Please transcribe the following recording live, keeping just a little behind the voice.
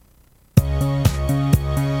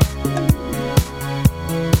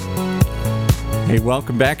Hey,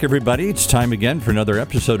 welcome back, everybody. It's time again for another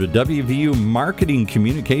episode of WVU Marketing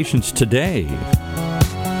Communications Today.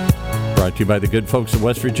 Brought to you by the good folks at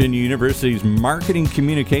West Virginia University's Marketing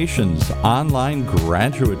Communications online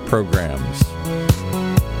graduate programs.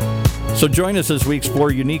 So join us as we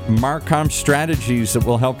explore unique Marcom strategies that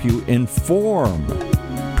will help you inform,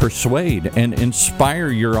 persuade, and inspire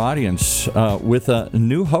your audience with a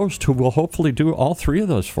new host who will hopefully do all three of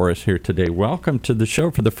those for us here today. Welcome to the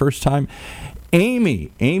show for the first time,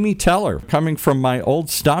 Amy Teller, coming from my old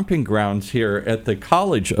stomping grounds here at the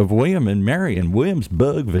College of William and Mary in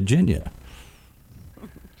Williamsburg, Virginia.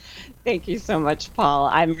 Thank you so much, Paul.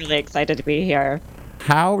 I'm really excited to be here.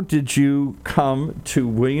 How did you come to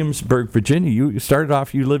Williamsburg, Virginia? You started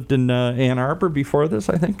off, you lived in Ann Arbor before this,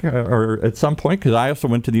 I think, or at some point, because I also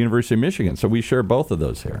went to the University of Michigan, so we share both of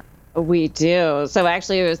those here. We do. So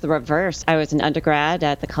actually, it was the reverse. I was an undergrad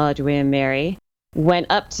at the College of William and Mary, went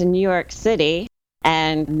up to New York City,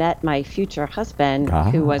 and met my future husband,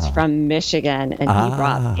 who was from Michigan, and he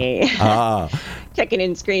brought me kicking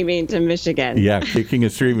and screaming to Michigan. Yeah, kicking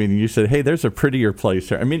and screaming. And you said, hey, there's a prettier place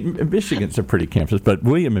here. I mean, Michigan's a pretty campus, but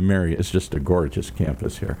William and Mary is just a gorgeous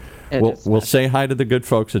campus here. We'll say hi to the good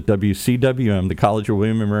folks at WCWM, the College of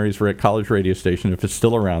William and Mary's college radio station, if it's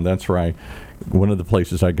still around. That's right. One of the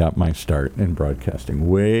places I got my start in broadcasting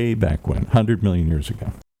way back when, 100 million years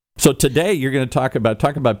ago. So today you're going to talk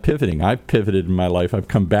about pivoting. I've pivoted in my life. I've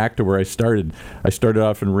come back to where I started. I started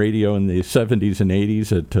off in radio in the 70s and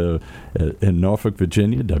 80s in Norfolk,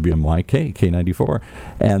 Virginia, WMYK, K94,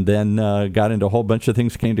 and then got into a whole bunch of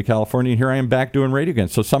things, came to California, and here I am back doing radio again.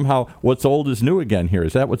 So somehow what's old is new again here.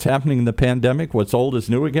 Is that what's happening in the pandemic? What's old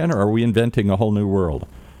is new again, or are we inventing a whole new world?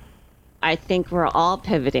 I think we're all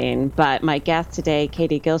pivoting, but my guest today,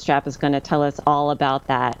 Katie Gilstrap, is going to tell us all about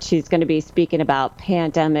that. She's going to be speaking about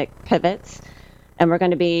pandemic pivots, and we're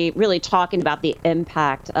going to be really talking about the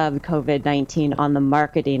impact of COVID-19 on the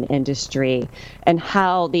marketing industry and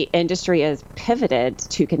how the industry has pivoted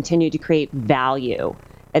to continue to create value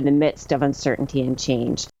in the midst of uncertainty and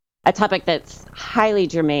change. A topic that's highly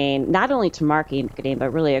germane, not only to marketing,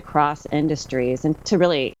 but really across industries and to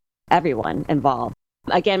really everyone involved.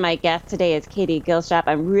 Again, my guest today is Katie Gilstrap.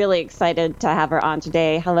 I'm really excited to have her on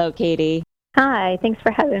today. Hello, Katie. Hi, thanks for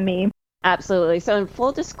having me. Absolutely. So in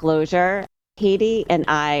full disclosure, Katie and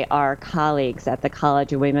I are colleagues at the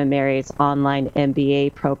College of William and Mary's online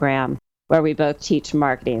MBA program, where we both teach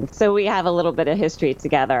marketing. So we have a little bit of history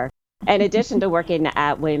together. In addition to working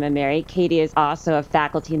at William and Mary, Katie is also a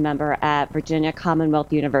faculty member at Virginia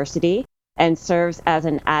Commonwealth University and serves as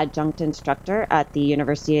an adjunct instructor at the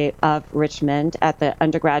University of Richmond at the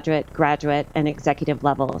undergraduate, graduate, and executive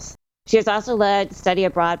levels. She has also led study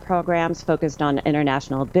abroad programs focused on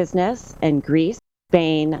international business in Greece,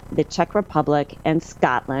 Spain, the Czech Republic, and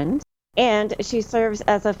Scotland. And she serves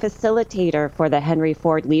as a facilitator for the Henry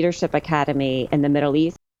Ford Leadership Academy in the Middle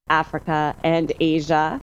East, Africa, and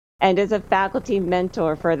Asia, and is a faculty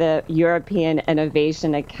mentor for the European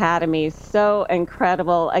Innovation Academy. So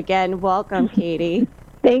incredible. Again, welcome, Katie.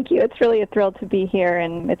 Thank you. It's really a thrill to be here,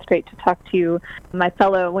 and it's great to talk to my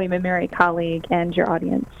fellow William and Mary colleague and your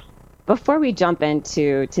audience. Before we jump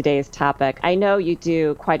into today's topic, I know you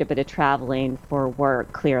do quite a bit of traveling for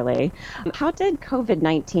work, clearly. How did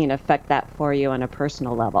COVID-19 affect that for you on a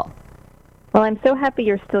personal level? Well, I'm so happy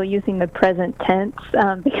you're still using the present tense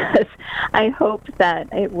because I hope that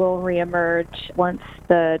it will reemerge once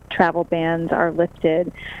the travel bans are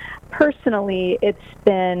lifted. Personally, it's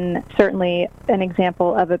been certainly an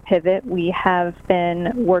example of a pivot. We have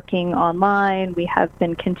been working online. We have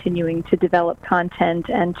been continuing to develop content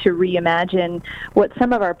and to reimagine what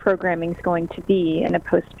some of our programming is going to be in a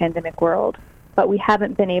post-pandemic world. But we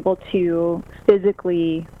haven't been able to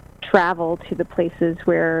physically travel to the places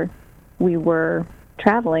where we were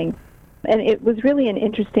traveling. And it was really an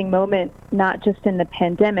interesting moment, not just in the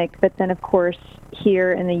pandemic, but then, of course,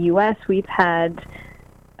 here in the U.S., we've had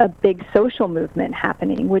a big social movement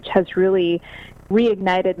happening, which has really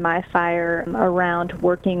reignited my fire around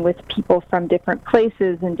working with people from different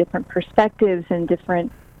places and different perspectives and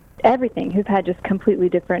different everything, who've had just completely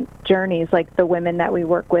different journeys, like the women that we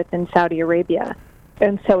work with in Saudi Arabia.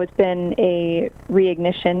 And so it's been a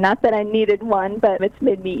reignition. Not that I needed one, but it's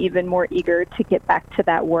made me even more eager to get back to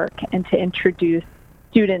that work and to introduce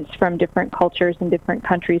students from different cultures and different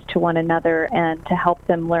countries to one another and to help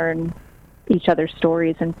them learn each other's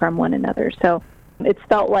stories and from one another. So it's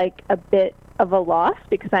felt like a bit of a loss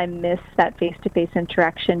because I miss that face-to-face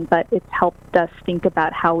interaction, but it's helped us think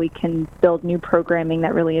about how we can build new programming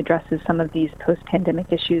that really addresses some of these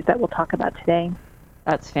post-pandemic issues that we'll talk about today.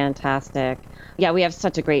 That's fantastic. Yeah, we have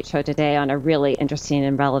such a great show today on a really interesting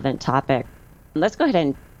and relevant topic. Let's go ahead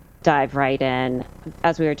and dive right in.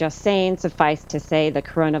 As we were just saying, suffice to say, the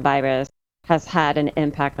coronavirus has had an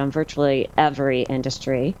impact on virtually every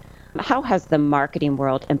industry. How has the marketing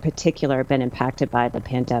world in particular been impacted by the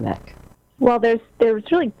pandemic? Well, there's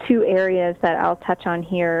really two areas that I'll touch on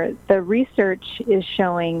here. The research is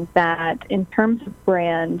showing that in terms of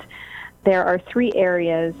brand, there are three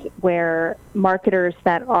areas where marketers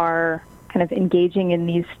that are kind of engaging in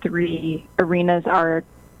these three arenas are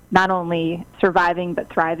not only surviving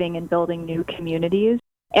but thriving and building new communities.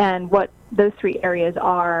 And what those three areas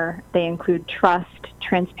are, they include trust,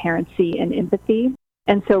 transparency, and empathy.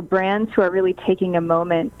 And so brands who are really taking a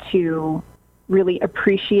moment to really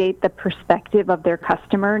appreciate the perspective of their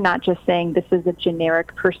customer, not just saying this is a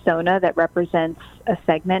generic persona that represents a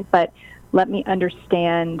segment, but let me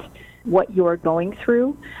understand what you're going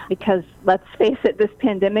through. Because let's face it, this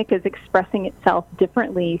pandemic is expressing itself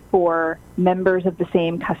differently for members of the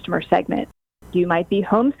same customer segment. You might be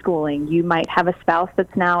homeschooling. You might have a spouse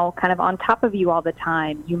that's now kind of on top of you all the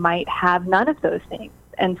time. You might have none of those things.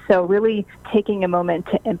 And so really taking a moment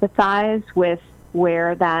to empathize with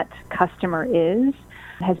where that customer is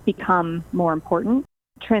has become more important.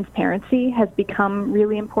 Transparency has become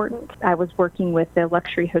really important. I was working with a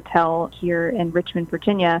luxury hotel here in Richmond,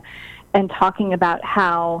 Virginia, and talking about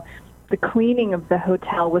how the cleaning of the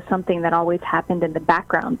hotel was something that always happened in the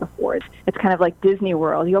background before. It's kind of like Disney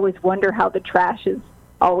World. You always wonder how the trash is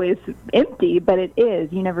always empty, but it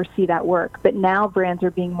is. You never see that work. But now brands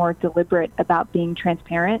are being more deliberate about being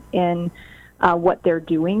transparent in what they're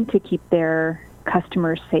doing to keep their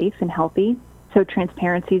customers safe and healthy. So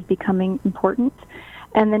transparency is becoming important.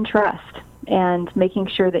 And then trust, and making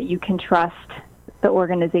sure that you can trust the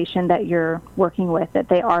organization that you're working with, that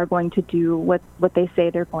they are going to do what they say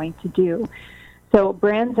they're going to do. So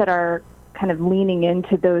brands that are kind of leaning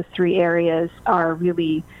into those three areas are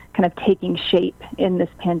really kind of taking shape in this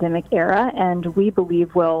pandemic era, and we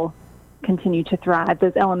believe will continue to thrive.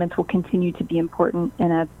 Those elements will continue to be important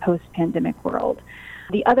in a post-pandemic world.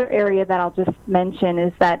 The other area that I'll just mention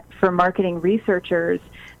is that for marketing researchers,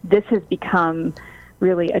 this has become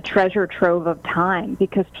really a treasure trove of time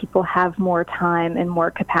because people have more time and more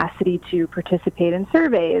capacity to participate in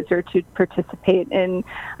surveys or to participate in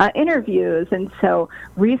interviews. And so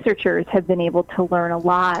researchers have been able to learn a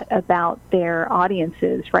lot about their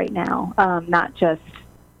audiences right now, not just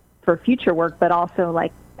for future work, but also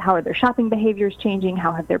like how are their shopping behaviors changing,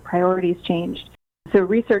 how have their priorities changed. So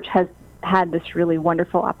research has had this really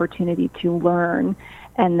wonderful opportunity to learn,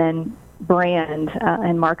 and then brand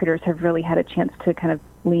and marketers have really had a chance to kind of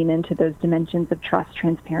lean into those dimensions of trust,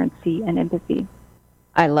 transparency, and empathy.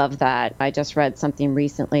 I love that. I just read something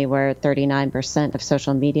recently where 39% of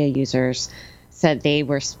social media users said they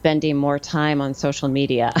were spending more time on social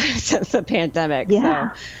media since the pandemic.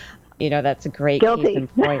 Yeah. So, that's a great Guilty. case in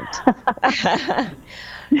point.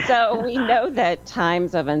 So we know that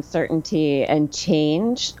times of uncertainty and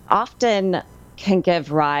change often can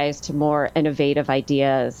give rise to more innovative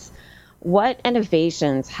ideas. What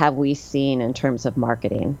innovations have we seen in terms of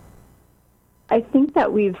marketing? I think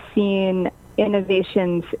that we've seen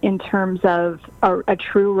innovations in terms of a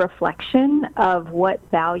true reflection of what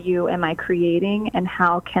value am I creating and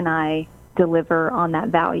how can I deliver on that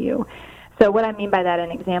value. So what I mean by that,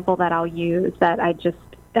 an example that I'll use that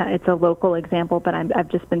it's a local example, but I've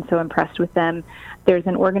just been so impressed with them. There's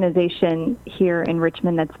an organization here in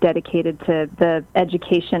Richmond that's dedicated to the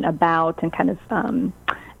education about and kind of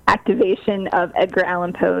activation of Edgar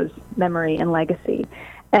Allan Poe's memory and legacy.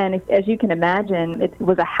 And as you can imagine, it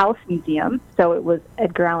was a house museum, so it was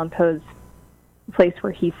Edgar Allan Poe's place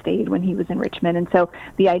where he stayed when he was in Richmond. And so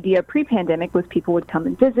the idea pre-pandemic was people would come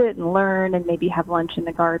and visit and learn and maybe have lunch in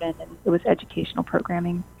the garden, and it was educational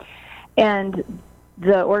programming. And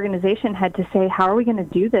the organization had to say, how are we going to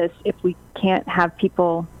do this if we can't have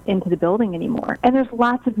people into the building anymore? And there's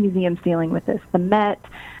lots of museums dealing with this. The Met,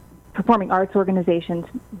 performing arts organizations,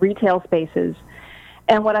 retail spaces.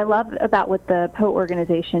 And what I love about what the Poe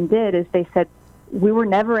organization did is they said, we were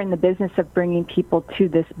never in the business of bringing people to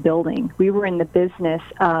this building. We were in the business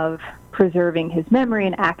of preserving his memory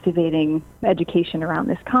and activating education around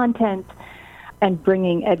this content and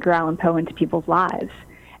bringing Edgar Allan Poe into people's lives.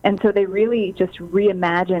 And so they really just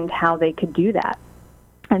reimagined how they could do that.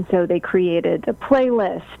 And so they created a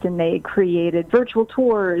playlist, and they created virtual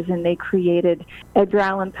tours, and they created Edgar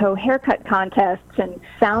Allan Poe haircut contests and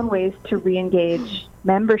found ways to re-engage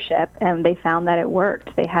membership, and they found that it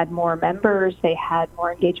worked. They had more members, they had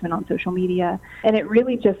more engagement on social media, and it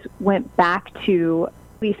really just went back to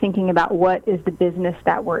really thinking about what is the business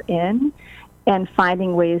that we're in and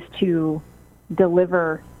finding ways to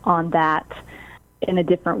deliver on that in a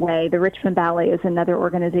different way. The Richmond Ballet is another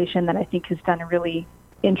organization that I think has done a really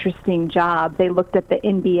interesting job. They looked at the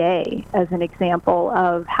NBA as an example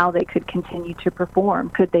of how they could continue to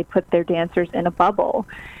perform. Could they put their dancers in a bubble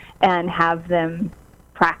and have them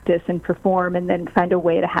practice and perform, and then find a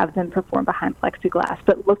way to have them perform behind plexiglass?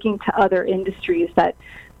 But looking to other industries that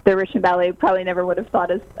the Richmond Ballet probably never would have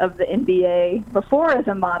thought of the NBA before as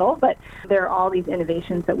a model, but there are all these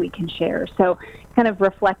innovations that we can share. So kind of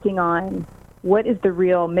reflecting on what is the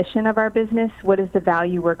real mission of our business, what is the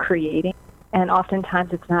value we're creating, and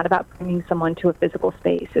oftentimes it's not about bringing someone to a physical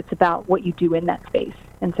space, it's about what you do in that space.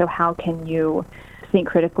 And so how can you think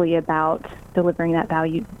critically about delivering that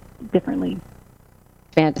value differently?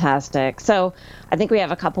 Fantastic. So I think we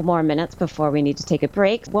have a couple more minutes before we need to take a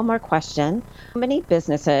break. One more question. Many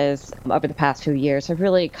businesses over the past few years have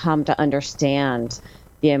really come to understand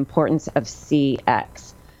the importance of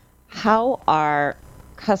CX. How are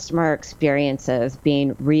customer experiences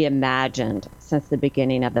being reimagined since the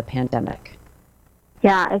beginning of the pandemic?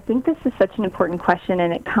 Yeah, I think this is such an important question,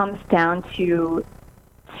 and it comes down to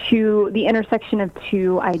the intersection of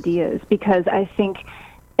two ideas, because I think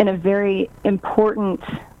in a very important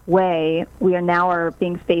way, we are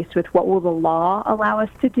being faced with what will the law allow us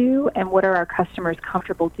to do and what are our customers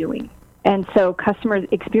comfortable doing. And so customer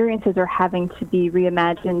experiences are having to be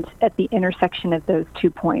reimagined at the intersection of those 2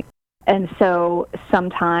 points. And so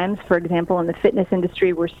sometimes, for example, in the fitness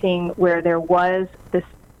industry, we're seeing where there was this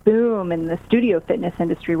boom in the studio fitness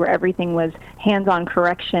industry where everything was hands-on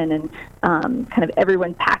correction and kind of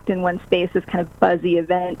everyone packed in one space, this kind of buzzy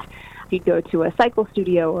event. You'd go to a cycle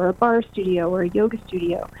studio or a bar studio or a yoga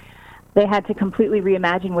studio. They had to completely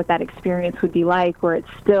reimagine what that experience would be like, where it's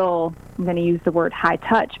still, I'm going to use the word high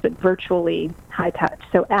touch, but virtually high touch.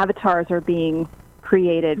 So avatars are being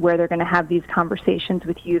created where they're going to have these conversations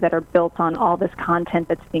with you that are built on all this content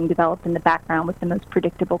that's being developed in the background with the most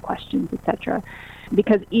predictable questions, etc.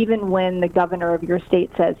 Because even when the governor of your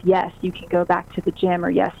state says, yes, you can go back to the gym, or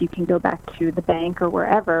yes, you can go back to the bank or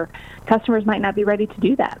wherever, customers might not be ready to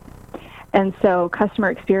do that. And so customer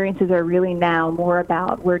experiences are really now more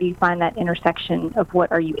about where do you find that intersection of what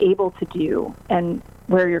are you able to do and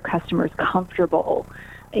where are your customers comfortable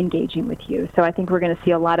engaging with you. So I think we're going to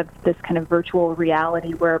see a lot of this kind of virtual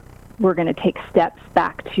reality where we're going to take steps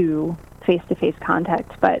back to face-to-face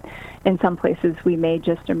contact, but in some places we may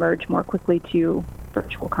just emerge more quickly to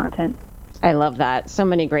virtual content. I love that. So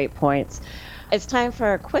many great points. It's time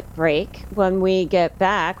for a quick break. When we get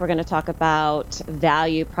back, we're going to talk about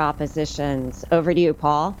value propositions. Over to you,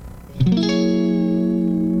 Paul.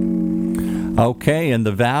 Okay, and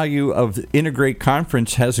the value of the Integrate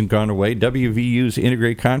Conference hasn't gone away. WVU's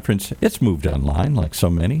Integrate Conference, it's moved online like so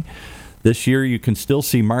many. This year, you can still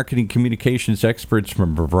see marketing communications experts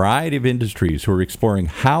from a variety of industries who are exploring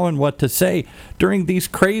how and what to say during these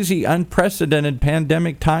crazy, unprecedented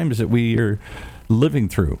pandemic times that we are living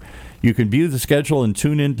through. You can view the schedule and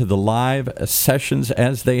tune into the live sessions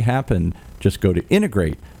as they happen. Just go to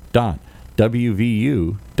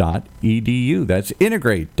integrate.wvu.edu. That's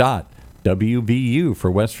integrate.wvu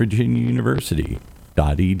for West Virginia University.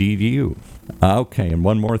 .edu. Okay, and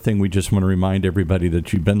one more thing, we just want to remind everybody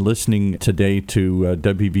that you've been listening today to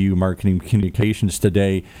WVU Marketing Communications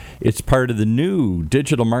Today. It's part of the new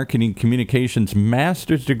Digital Marketing Communications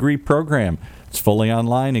Master's Degree program. It's fully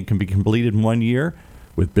online and can be completed in 1 year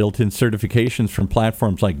with built-in certifications from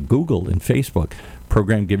platforms like Google and Facebook. The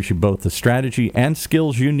program gives you both the strategy and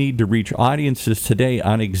skills you need to reach audiences today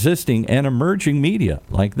on existing and emerging media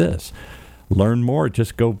like this. Learn more.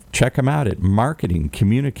 Just go check them out at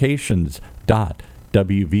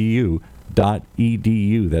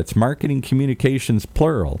marketingcommunications.wvu.edu. That's marketing communications,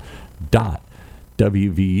 plural,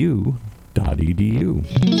 .wvu.edu.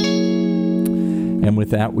 And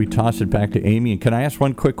with that, we toss it back to Amy. And can I ask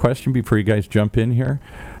one quick question before you guys jump in here?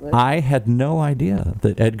 I had no idea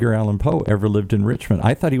that Edgar Allan Poe ever lived in Richmond.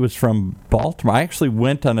 I thought he was from Baltimore. I actually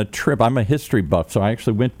went on a trip. I'm a history buff, so I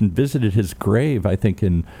actually went and visited his grave, I think,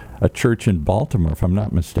 in a church in Baltimore, if I'm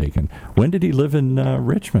not mistaken. When did he live in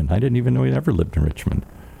Richmond? I didn't even know he ever lived in Richmond.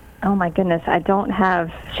 Oh, my goodness. I don't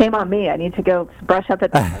have... Shame on me. I need to go brush up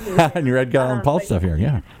at the... And your Edgar Allan Poe stuff here,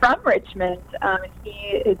 yeah. From Richmond.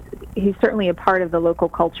 He's certainly a part of the local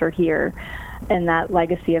culture here, and that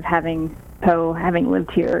legacy of having Poe, having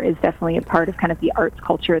lived here, is definitely a part of kind of the arts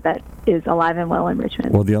culture that is alive and well in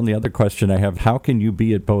Richmond. Well, the only other question I have, how can you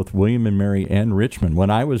be at both William and Mary and Richmond?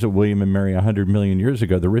 When I was at William and Mary 100 million years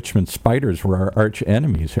ago, the Richmond Spiders were our arch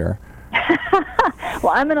enemies here.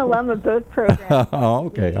 Well, I'm an alum of both programs. Oh,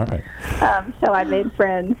 okay, all right. So I made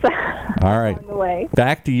friends All right. along the way.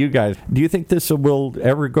 Back to you guys. Do you think this will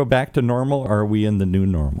ever go back to normal, or are we in the new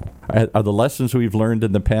normal? Are the lessons we've learned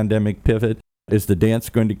in the pandemic pivot? Is the dance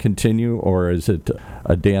going to continue, or is it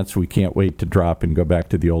a dance we can't wait to drop and go back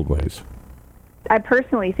to the old ways? I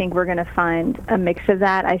personally think we're going to find a mix of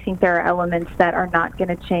that. I think there are elements that are not going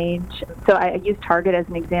to change. So I use Target as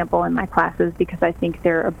an example in my classes because I think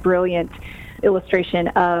they're a brilliant illustration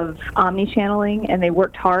of omni-channeling, and they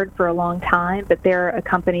worked hard for a long time, but they're a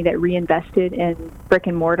company that reinvested in brick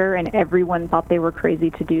and mortar, and everyone thought they were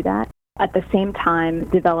crazy to do that. At the same time,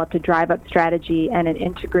 developed a drive-up strategy and an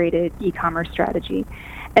integrated e-commerce strategy.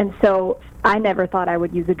 And so I never thought I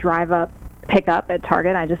would use a drive-up pickup at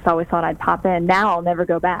Target. I just always thought I'd pop in. Now I'll never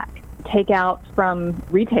go back. Takeout from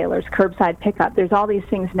retailers, curbside pickup. There's all these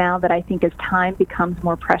things now that I think as time becomes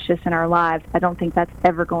more precious in our lives, I don't think that's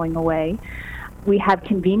ever going away. We have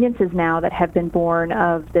conveniences now that have been born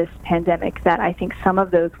of this pandemic that I think some of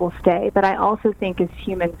those will stay. But I also think as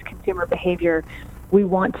humans, consumer behavior, we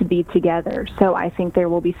want to be together. So I think there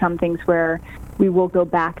will be some things where we will go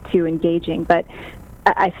back to engaging. But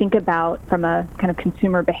I think about, from a kind of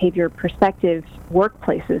consumer behavior perspective,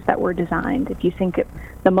 workplaces that were designed. If you think of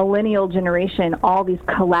the millennial generation, all these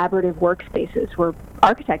collaborative workspaces were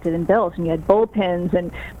architected and built, and you had bullpens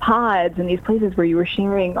and pods and these places where you were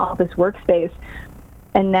sharing all this workspace.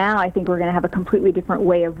 And now I think we're going to have a completely different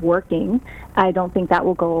way of working. I don't think that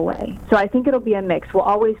will go away. So I think it'll be a mix. We'll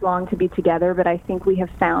always long to be together, but I think we have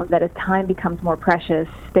found that as time becomes more precious,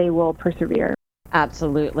 they will persevere.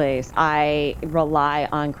 Absolutely. I rely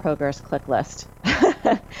on Kroger's click list. Yeah,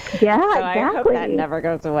 so exactly. I hope that never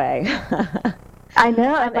goes away. I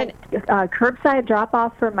know. And curbside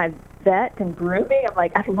drop-off for my vet and grooming, I'm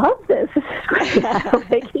like, I love this. This is great.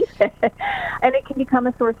 And it can become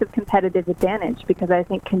a source of competitive advantage because I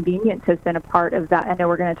think convenience has been a part of that. I know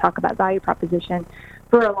we're going to talk about value proposition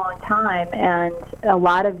for a long time, and a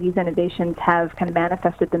lot of these innovations have kind of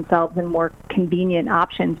manifested themselves in more convenient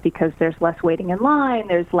options because there's less waiting in line,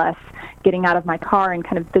 there's less getting out of my car and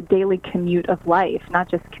kind of the daily commute of life,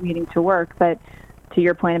 not just commuting to work, but to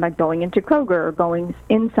your point about going into Kroger or going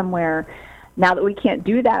in somewhere. Now that we can't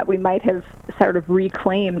do that, we might have sort of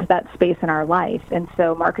reclaimed that space in our life. And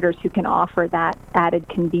so marketers who can offer that added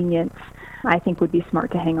convenience, I think would be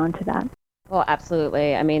smart to hang on to that. Well,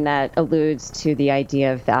 absolutely. I mean, that alludes to the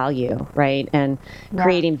idea of value, right? And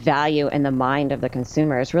creating value in the mind of the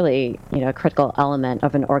consumer is really, a critical element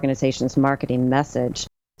of an organization's marketing message.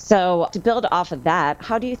 So to build off of that,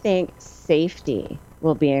 how do you think safety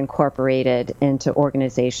will be incorporated into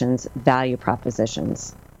organizations' value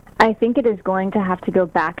propositions? I think it is going to have to go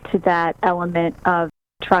back to that element of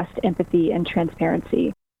trust, empathy, and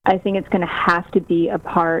transparency. I think it's going to have to be a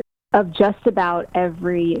part of just about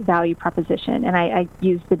every value proposition. And I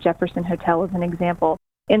use the Jefferson Hotel as an example.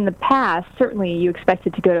 In the past, certainly you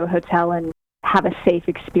expected to go to a hotel and have a safe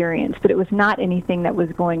experience, but it was not anything that was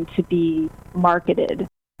going to be marketed.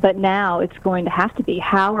 But now it's going to have to be.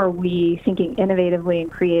 How are we thinking innovatively and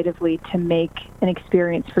creatively to make an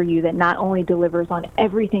experience for you that not only delivers on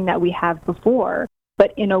everything that we have before,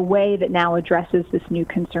 but in a way that now addresses this new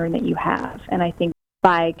concern that you have? And I think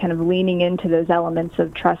by kind of leaning into those elements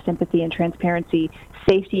of trust, empathy, and transparency,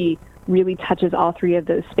 safety really touches all three of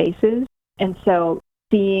those spaces. And so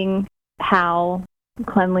seeing how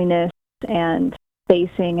cleanliness and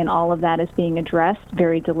spacing and all of that is being addressed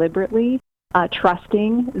very deliberately,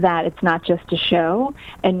 trusting that it's not just a show,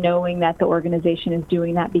 and knowing that the organization is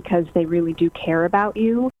doing that because they really do care about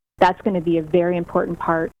you, that's going to be a very important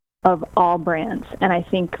part of all brands. And I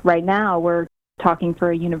think right now we're talking for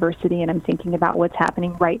a university, and I'm thinking about what's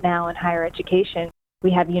happening right now in higher education.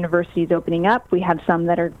 We have universities opening up. We have some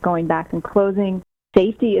that are going back and closing.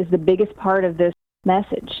 Safety is the biggest part of this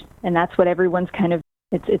message, and that's what everyone's kind of,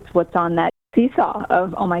 it's what's on that seesaw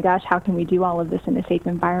of, oh my gosh, how can we do all of this in a safe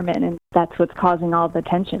environment? And that's what's causing all the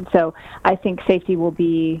tension. So I think safety will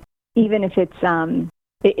be, even if it's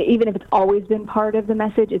always been part of the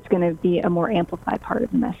message, it's going to be a more amplified part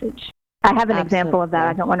of the message. I have an example of that.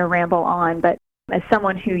 I don't want to ramble on, but as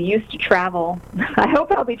someone who used to travel, I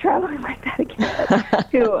hope I'll be traveling like that again,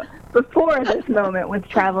 who before this moment was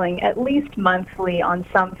traveling at least monthly on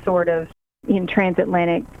some sort of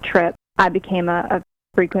transatlantic trip, I became a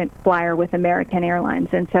frequent flyer with American Airlines.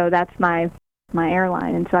 And so that's my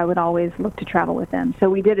airline. And so I would always look to travel with them. So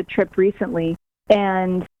we did a trip recently,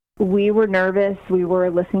 and we were nervous. We were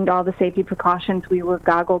listening to all the safety precautions. We were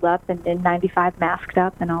goggled up and N95 masked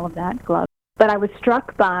up and all of that, gloves. But I was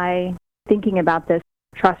struck by thinking about this.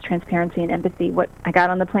 trust, transparency, and empathy. What I got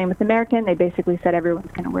on the plane with American, they basically said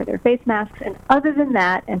everyone's going to wear their face masks. And other than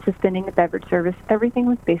that, and suspending the beverage service, everything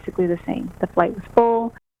was basically the same. The flight was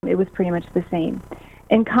full. It was pretty much the same.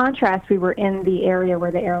 In contrast, we were in the area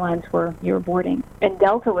where the airlines were boarding. And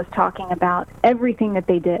Delta was talking about everything that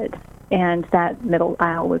they did. And that middle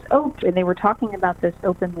aisle was open. And they were talking about this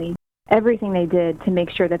openly. Everything they did to make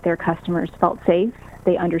sure that their customers felt safe.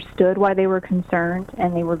 They understood why they were concerned,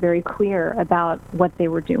 and they were very clear about what they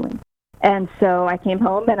were doing. And so I came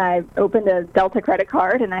home and I opened a Delta credit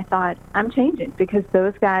card, and I thought, I'm changing because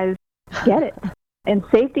those guys get it. And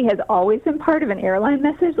safety has always been part of an airline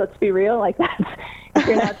message. Let's be real. Like, that's, if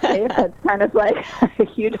you're not safe, that's kind of like a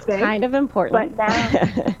huge thing. Kind of important. But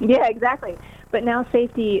now, yeah, exactly. But now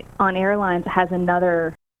safety on airlines has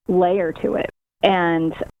another layer to it.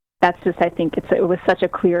 And that's just, I think it was such a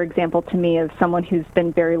clear example to me of someone who's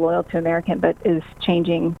been very loyal to American but is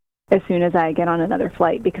changing as soon as I get on another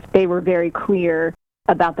flight, because they were very clear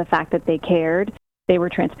about the fact that they cared. They were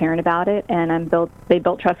transparent about it, and they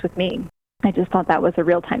built trust with me. I just thought that was a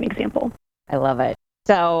real-time example. I love it.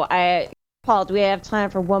 So, Paul, do we have time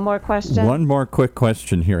for one more question? One more quick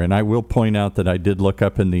question here, and I will point out that I did look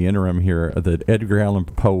up in the interim here that Edgar Allan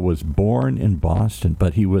Poe was born in Boston,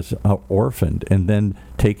 but he was orphaned and then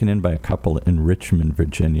taken in by a couple in Richmond,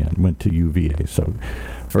 Virginia, and went to UVA. So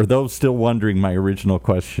for those still wondering my original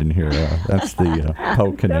question here, that's the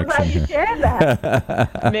Poe connection here. Shared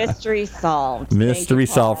that. Mystery solved. Mystery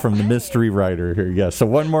solved from the mystery writer here. Yeah. So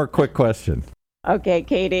one more quick question. Okay,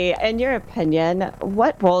 Katie, in your opinion,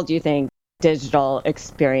 what role do you think digital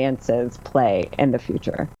experiences play in the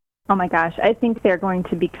future? Oh my gosh, I think they're going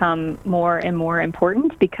to become more and more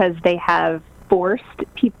important because they have forced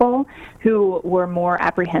people who were more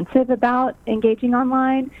apprehensive about engaging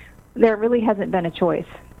online. There really hasn't been a choice.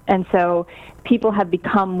 And so people have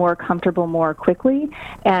become more comfortable more quickly,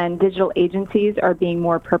 and digital agencies are being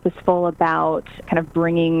more purposeful about kind of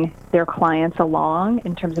bringing their clients along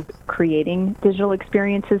in terms of creating digital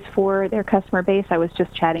experiences for their customer base. I was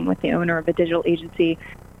just chatting with the owner of a digital agency,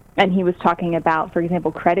 and he was talking about, for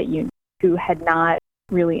example, credit unions who had not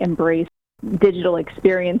really embraced digital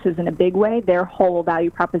experiences in a big way. Their whole value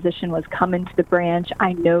proposition was come into the branch,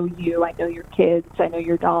 I know you, I know your kids, I know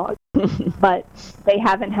your dog. But they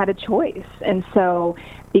haven't had a choice. And so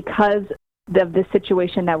because of the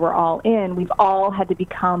situation that we're all in, we've all had to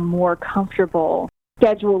become more comfortable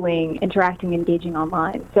scheduling, interacting, engaging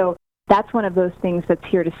online. So that's one of those things that's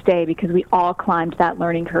here to stay because we all climbed that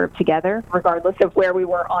learning curve together, regardless of where we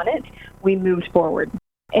were on it. We moved forward.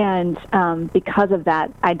 And because of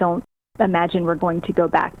that, I don't imagine we're going to go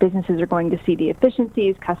back. Businesses are going to see the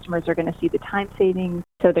efficiencies. Customers are going to see the time savings.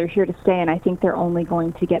 So they're here to stay, and I think they're only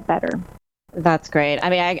going to get better. That's great. I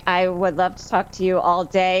mean, I would love to talk to you all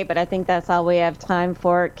day, but I think that's all we have time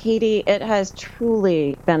for. Katie, it has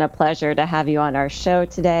truly been a pleasure to have you on our show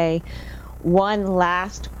today. One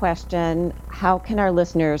last question. How can our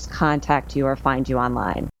listeners contact you or find you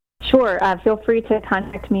online? Sure. Feel free to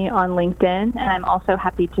contact me on LinkedIn, and I'm also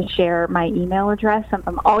happy to share my email address.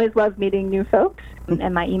 I'm always love meeting new folks,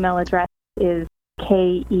 and my email address is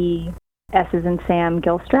KES as in Sam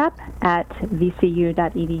Gilstrap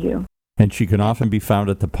 @vcu.edu. And she can often be found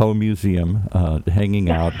at the Poe Museum, hanging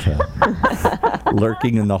out,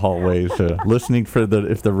 lurking in the hallways, listening for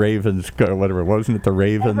if the ravens go, whatever. Wasn't it the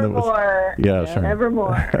raven? Nevermore. Yeah, sorry.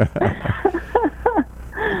 Nevermore.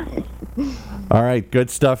 All right, good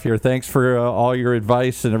stuff here. Thanks for all your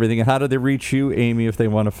advice and everything. How do they reach you, Amy, if they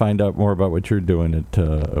want to find out more about what you're doing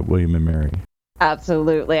at William & Mary?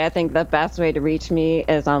 Absolutely. I think the best way to reach me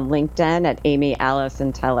is on LinkedIn at Amy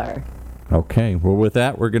Allison Teller. Okay. Well, with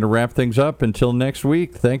that, we're going to wrap things up. Until next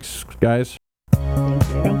week. Thanks, guys.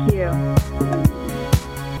 Thank you.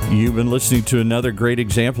 You've been listening to another great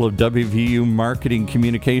example of WVU Marketing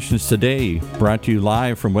Communications Today, brought to you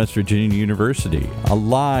live from West Virginia University, a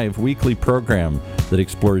live weekly program that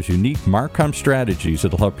explores unique Marcom strategies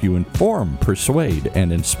that will help you inform, persuade,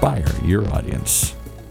 and inspire your audience.